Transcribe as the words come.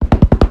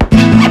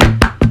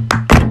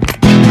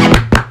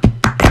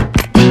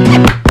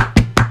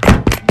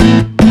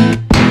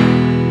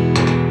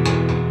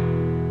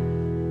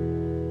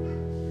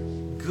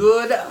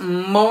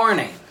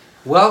morning.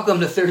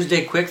 Welcome to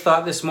Thursday Quick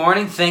Thought this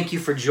morning. Thank you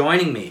for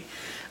joining me.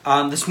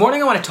 This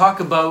morning I want to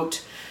talk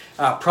about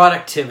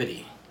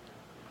productivity.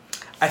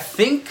 I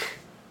think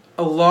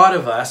a lot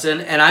of us,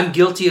 and I'm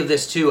guilty of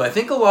this too, I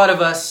think a lot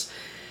of us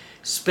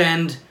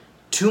spend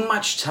too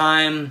much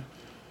time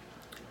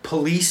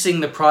policing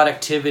the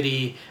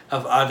productivity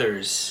of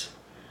others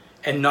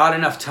and not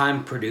enough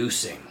time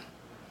producing.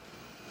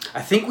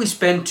 I think we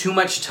spend too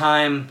much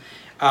time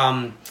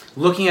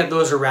looking at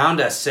those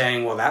around us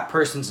saying, well, that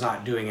person's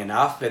not doing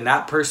enough and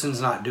that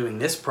person's not doing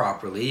this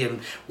properly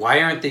and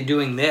why aren't they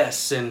doing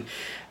this? And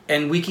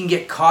we can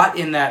get caught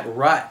in that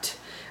rut.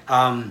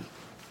 And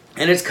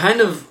it's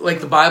kind of like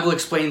the Bible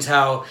explains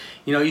how,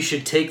 you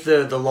should take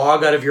the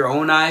log out of your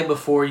own eye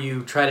before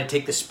you try to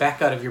take the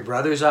speck out of your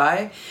brother's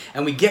eye.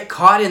 And we get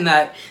caught in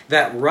that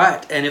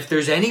rut. And if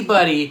there's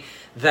anybody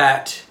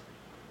that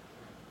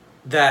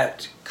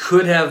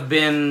could have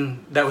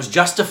been, that was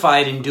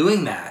justified in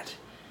doing that,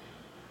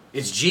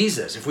 it's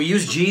Jesus. If we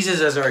use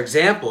Jesus as our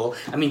example,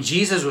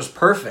 Jesus was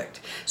perfect.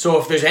 So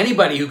if there's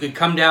anybody who could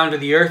come down to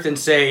the earth and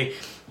say,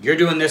 you're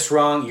doing this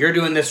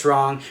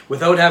wrong,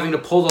 without having to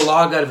pull the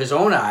log out of his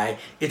own eye,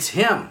 it's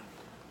him.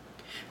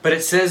 But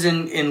it says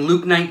in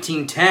Luke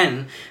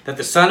 19:10 that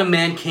the Son of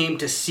Man came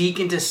to seek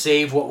and to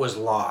save what was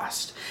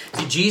lost.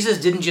 See, Jesus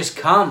didn't just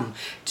come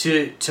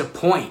to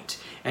point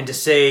and to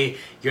say,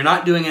 you're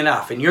not doing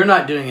enough, and you're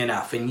not doing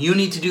enough, and you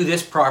need to do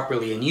this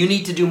properly, and you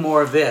need to do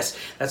more of this.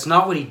 That's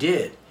not what he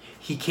did.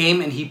 He came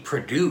and he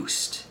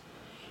produced.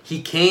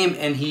 He came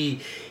and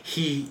he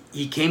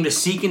came to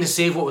seek and to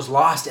save what was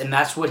lost, and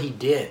that's what he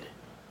did.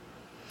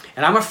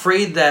 And I'm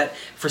afraid that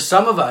for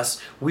some of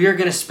us, we are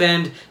going to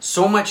spend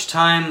so much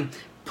time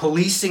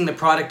policing the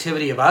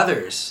productivity of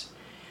others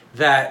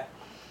that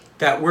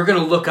we're going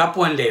to look up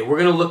one day, we're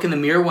going to look in the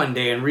mirror one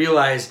day and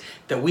realize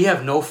that we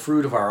have no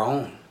fruit of our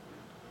own.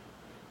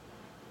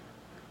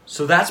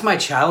 So that's my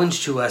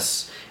challenge to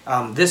us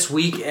this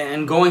week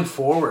and going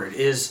forward,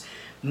 is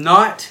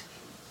not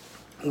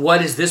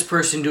what is this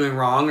person doing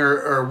wrong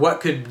or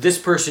what could this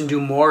person do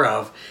more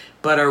of,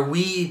 but are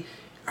we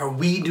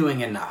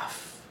doing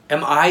enough?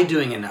 Am I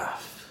doing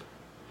enough?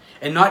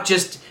 And not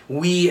just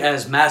we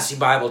as Massey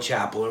Bible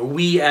Chapel, or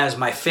we as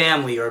my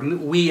family, or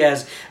we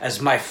as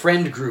my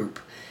friend group,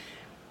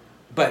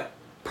 but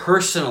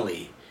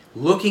personally,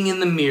 looking in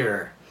the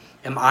mirror,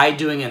 am I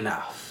doing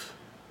enough?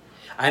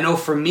 I know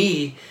for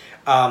me,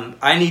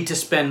 I need to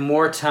spend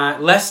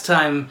less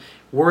time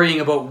worrying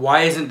about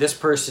why isn't this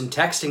person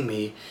texting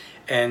me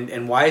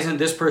and why isn't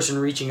this person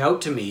reaching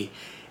out to me,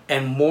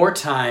 and more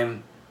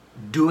time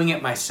doing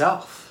it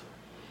myself.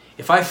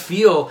 If I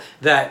feel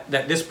that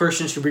this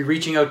person should be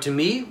reaching out to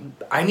me,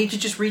 I need to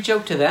just reach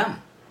out to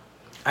them.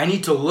 I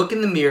need to look in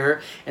the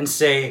mirror and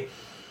say,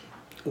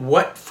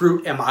 what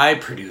fruit am I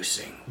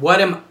producing? What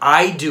am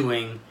I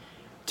doing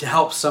to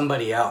help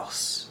somebody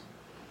else?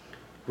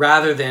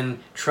 Rather than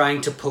trying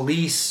to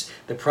police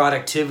the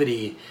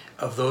productivity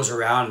of those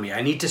around me.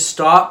 I need to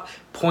stop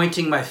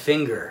pointing my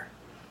finger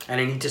and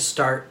I need to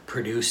start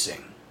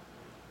producing.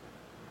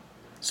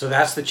 So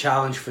that's the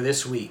challenge for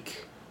this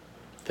week.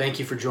 Thank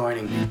you for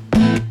joining me.